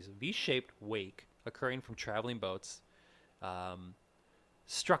 Ooh, geez, a V-shaped wake occurring from traveling boats. Um,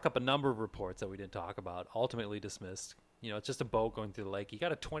 Struck up a number of reports that we didn't talk about, ultimately dismissed. It's just a boat going through the lake. You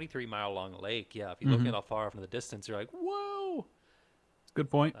got a 23-mile long lake. Yeah, if you look hmm at how far off in the distance, you're like, whoa, good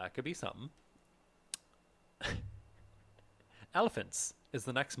point. that could be something. Elephants is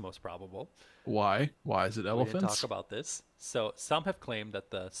the next most probable. Why is it We didn't talk elephants? about this. So some have claimed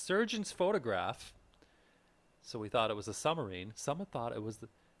that the surgeon's photograph, so we thought it was a submarine. Some have thought it was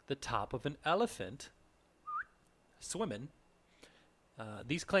the top of an elephant swimming.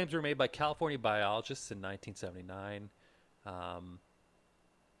 These claims were made by California biologists in 1979. Um,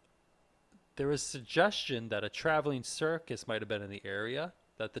 there was suggestion that a traveling circus might have been in the area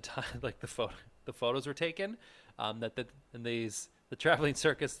at the time, like the photos were taken. And the traveling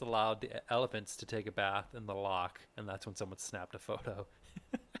circus allowed the elephants to take a bath in the loch, and that's when someone snapped a photo.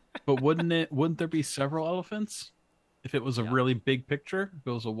 But wouldn't there be several elephants if it was a Yeah. really big picture? If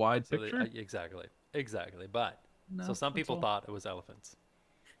it was a wide So picture? exactly. But so No, some that's people all. thought it was elephants.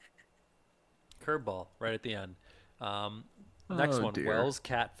 Curveball right at the end. Um, Next Oh one, dear. Wells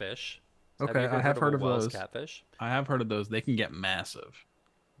catfish. Have Okay, you I ever heard have of a heard of Wells those. catfish? I have heard of those. They can get massive.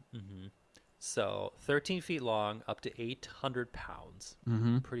 So 13 feet long, up to 800 pounds.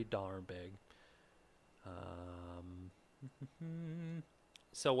 Mm-hmm. Pretty darn big. Um,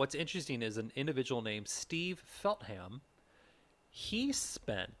 so what's interesting is an individual named Steve Feltham. He's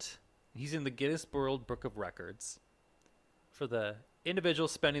in the Guinness World Book of Records for the individual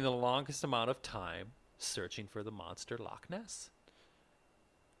spending the longest amount of time searching for the monster Loch Ness.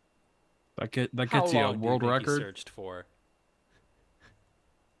 That How gets you a long do you world think he record. searched for?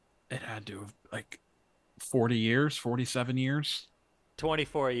 It had to have like 40 years, 47 years.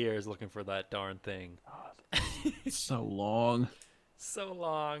 24 years looking for that darn thing. God, so long. So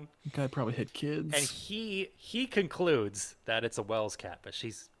long. The guy probably had And kids. he concludes that it's a Wells catfish.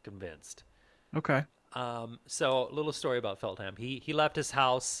 He's convinced. Okay. So a little story about Feltham. He left his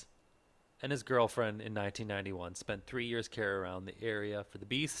house and his girlfriend in 1991. Spent 3 years carrying around the area for the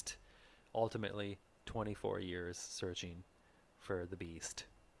beast. Ultimately, 24 years searching for the beast.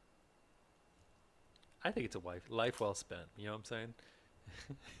 I think it's a life well spent. You know what I'm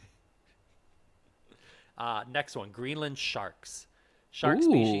saying? Next one, Greenland sharks. Shark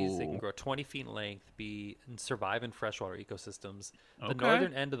species, they can Ooh. grow 20 feet in length, be and survive in freshwater ecosystems. The Okay.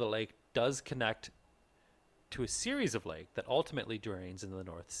 northern end of the lake does connect to a series of lakes that ultimately drains into the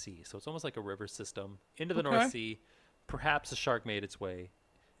North Sea. So it's almost like a river system into the North Okay. Sea. Perhaps a shark made its way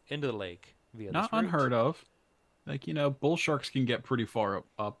into the lake via Not this route. unheard of. Like, bull sharks can get pretty far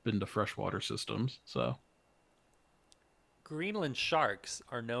up into freshwater systems. So, Greenland sharks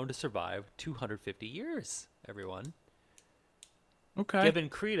are known to survive 250 years, everyone. okay. Given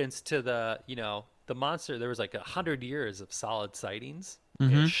credence to the monster, there was like 100 years of solid sightings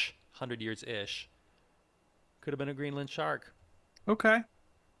Mm-hmm. ish, 100 years ish. Could have been a Greenland shark. Okay.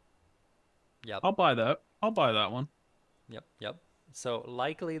 Yep, I'll buy that. I'll buy that one. yep. So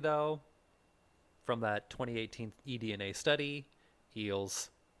likely though, from that 2018 eDNA study,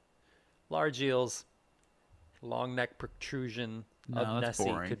 eels, large eels, long neck protrusion of No, that's Nessie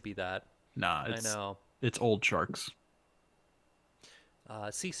boring. could be that. Nah, I know. it's old sharks.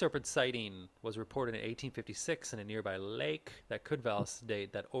 Sea serpent sighting was reported in 1856 in a nearby lake that could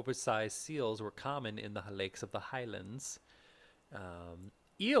validate that oversized seals were common in the lakes of the Highlands.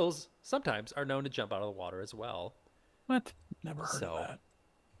 Eels sometimes are known to jump out of the water as well. What? Never heard of So that.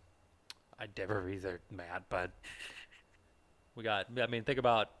 I never either, Matt, but I mean, think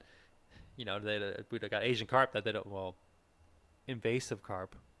about, we got Asian carp that they don't, well, invasive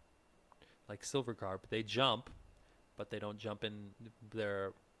carp, like silver carp, they jump, but they don't jump in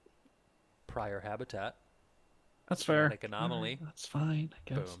their prior habitat. That's fair. Genetic All right, anomaly. that's fine. I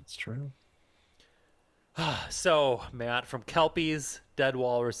guess Boom. it's true. So, Matt, from kelpies, dead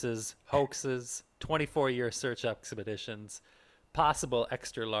walruses, hoaxes, 24-year search expeditions, possible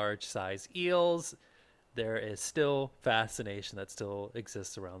extra large size eels, there is still fascination that still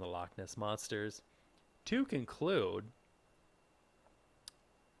exists around the Loch Ness monsters. To conclude,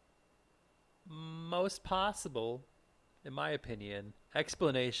 most possible, in my opinion,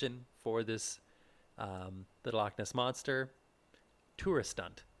 explanation for this the Loch Ness monster, tourist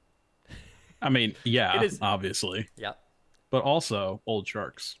stunt. I mean, It yeah, is, obviously, yeah, but also old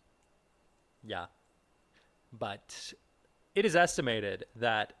sharks. yeah, but it is estimated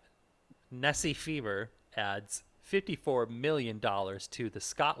that Nessie fever adds $54 million to the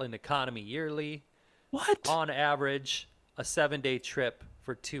Scotland economy yearly. What? On average, a 7-day trip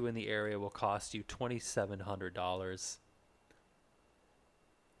for two in the area will cost you $2,700.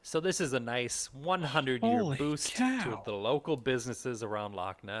 So this is a nice 100-year Holy boost to cow. the local businesses around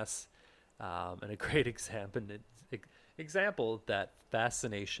Loch Ness, and a great example that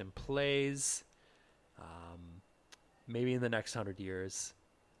fascination plays. Maybe in the next 100 years,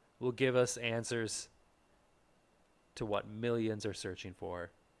 will give us answers to what millions are searching for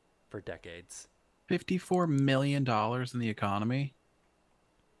decades. $54 million in the economy?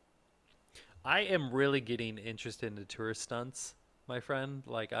 I am really getting interested in the tourist stunts, my friend.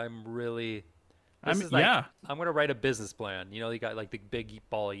 Like, I'm really. I This mean, is like, yeah. I'm going to write a business plan. You got like the big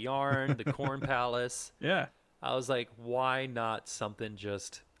ball of yarn, the corn palace. Yeah. I was like, why not something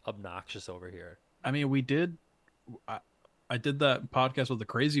just obnoxious over here? I mean, I, I did that podcast with the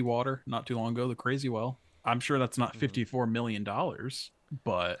Crazy Water not too long ago, the Crazy Well. I'm sure that's not Hmm. $54 million,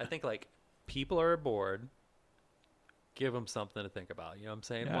 but I think like people are bored. Give them something to think about. You know what I'm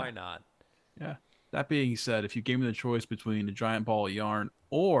saying? yeah, Why not? yeah. That being said, if you gave me the choice between a giant ball of yarn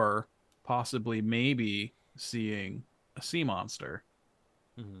or possibly maybe seeing a sea monster,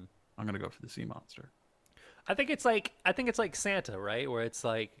 Hmm. I'm gonna go for the sea monster. I think it's like Santa, right? Where it's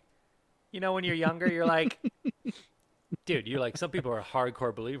like, when you're younger, you're like, dude, you're like, some people are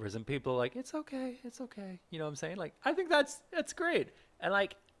hardcore believers, and people are like, it's okay, it's okay. You know what I'm saying? Like, I think that's great, and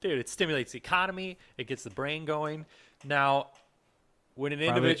like, dude, it stimulates the economy. It gets the brain going. Now, when an Riley,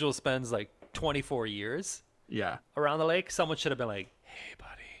 individual spends like 24 years yeah. around the lake, someone should have been like, "Hey, buddy."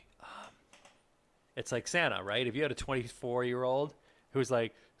 It's like Santa, right? If you had a 24-year-old who's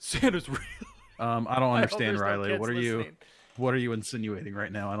like, "Santa's real," I don't I hope understand, there's no Riley. kids listening. What are you insinuating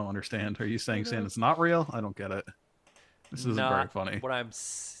right now? I don't understand. Are you You saying know, Santa's not real? I don't get it. This isn't very not funny. what I'm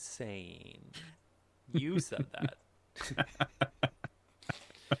saying. You said that.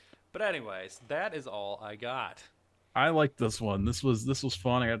 But anyways, that is all I got. I like this one. This was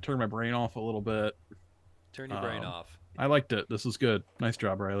fun. I got to turn my brain off a little bit. Turn your brain Um, off. I liked it. This was good. Nice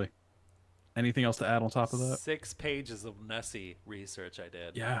job, Riley. Anything else to add on top of that? 6 pages of Nessie research I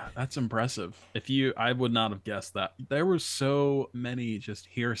did. Yeah, that's impressive. I would not have guessed that. There were so many just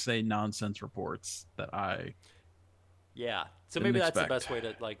hearsay nonsense reports that I Yeah. So didn't maybe that's the expect. best way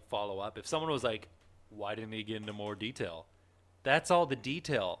to like follow up. If someone was like, "Why didn't he get into more detail?" That's all the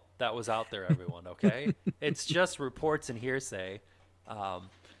detail that was out there, everyone, okay? It's just reports and hearsay. Um,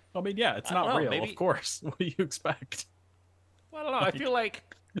 I mean, yeah, it's I don't not know, real, of maybe courh. What do you expect? well, I don't know. I Like, feel like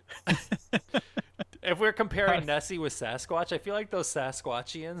if we're comparing Nessie with Sasquatch, I feel like those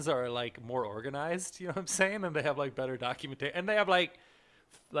Sasquatchians are like more organized, you know what I'm saying? And they have like better documentation. And they have like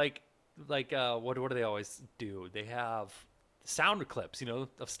what do they always do? They have sound clips,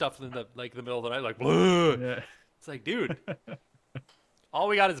 of stuff in the middle of the night, like "Bleh." yeah. It's like, dude, all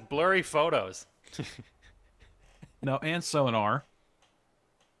we got is blurry photos. No, and sonar.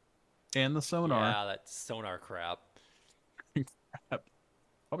 And the sonar. Yeah, that sonar crap.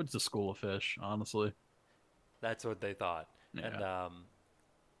 Probably just a school of fish, honestly. That's what they thought. And Yeah.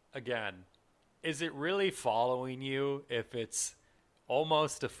 again, is it really following you if it's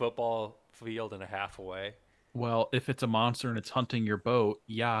almost a football field and a half away? Well, if it's a monster and it's hunting your boat,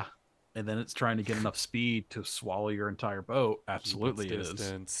 yeah. And then it's trying to get enough speed to swallow your entire boat. Keep its Absolutely it is.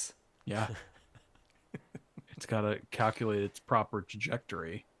 distance. Yeah. It's got to calculate its proper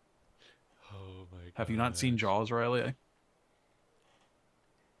trajectory. Oh my Have you not seen gosh. Jaws, Riley?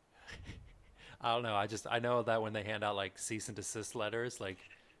 I don't know. I know that when they hand out like cease and desist letters, like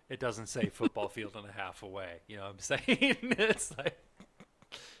it doesn't say football field and a half away. You know what I'm saying? It's like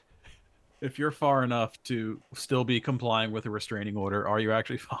If you're far enough to still be complying with a restraining order, are you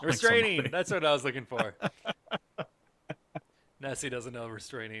actually following restraining. somebody? That's what I was looking for. Nessie doesn't know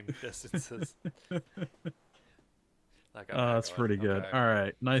restraining distances. That got bad That's going. pretty good. Okay. All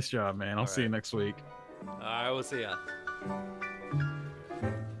right. Nice job, man. I'll All see you right. next week. All right. We'll see ya.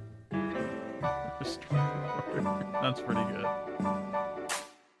 That's pretty good.